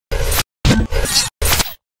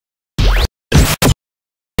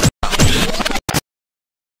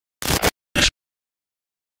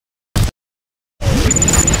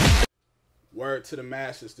Word to the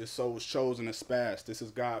masses, this soul's chosen to spaz. This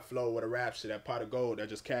is God flow with a rap shit, that pot of gold that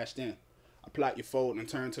just cashed in. I plot your fold and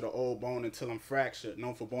turn to the old bone until I'm fractured.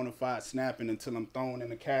 Known for bona fide snapping until I'm thrown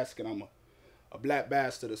in a casket. I'm a black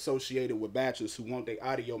bastard associated with batches who want their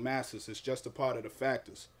audio masters. It's just a part of the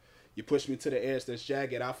factors. You push me to the edge that's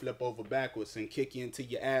jagged, I flip over backwards and kick you into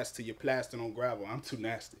your ass till you're plastered on gravel. I'm too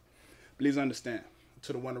nasty. Please understand.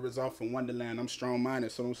 To the wanderers off from Wonderland, I'm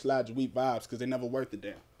strong-minded, so don't slide your weak vibes, because they never worth a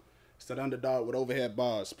damn. It's that underdog with overhead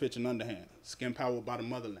bars, pitching underhand, skin powered by the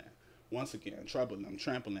motherland. Once again, troubling, I'm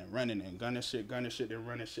trampling, running in, gunning shit, then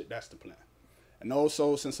running shit, that's the plan. An old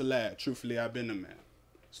soul since a lad, truthfully, I've been the man.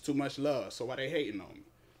 It's too much love, so why they hating on me?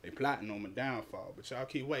 They plotting on my downfall, but y'all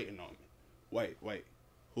keep waiting on me. Wait,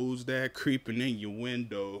 who's that creeping in your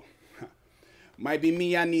window? Might be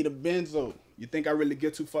me, I need a benzo. You think I really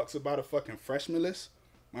get two fucks about a fucking freshman list?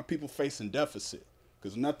 My people facing deficit,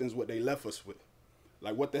 because nothing's what they left us with.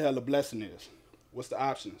 Like, what the hell a blessing is? What's the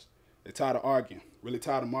options? They're tired of arguing, really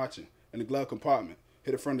tired of marching, in the glove compartment,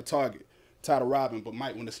 hit it from the target, tired of robbing, but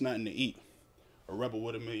might when there's nothing to eat. A rebel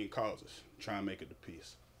with a million causes, try and make it to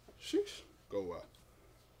peace. Sheesh, go wild.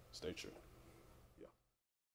 Stay true.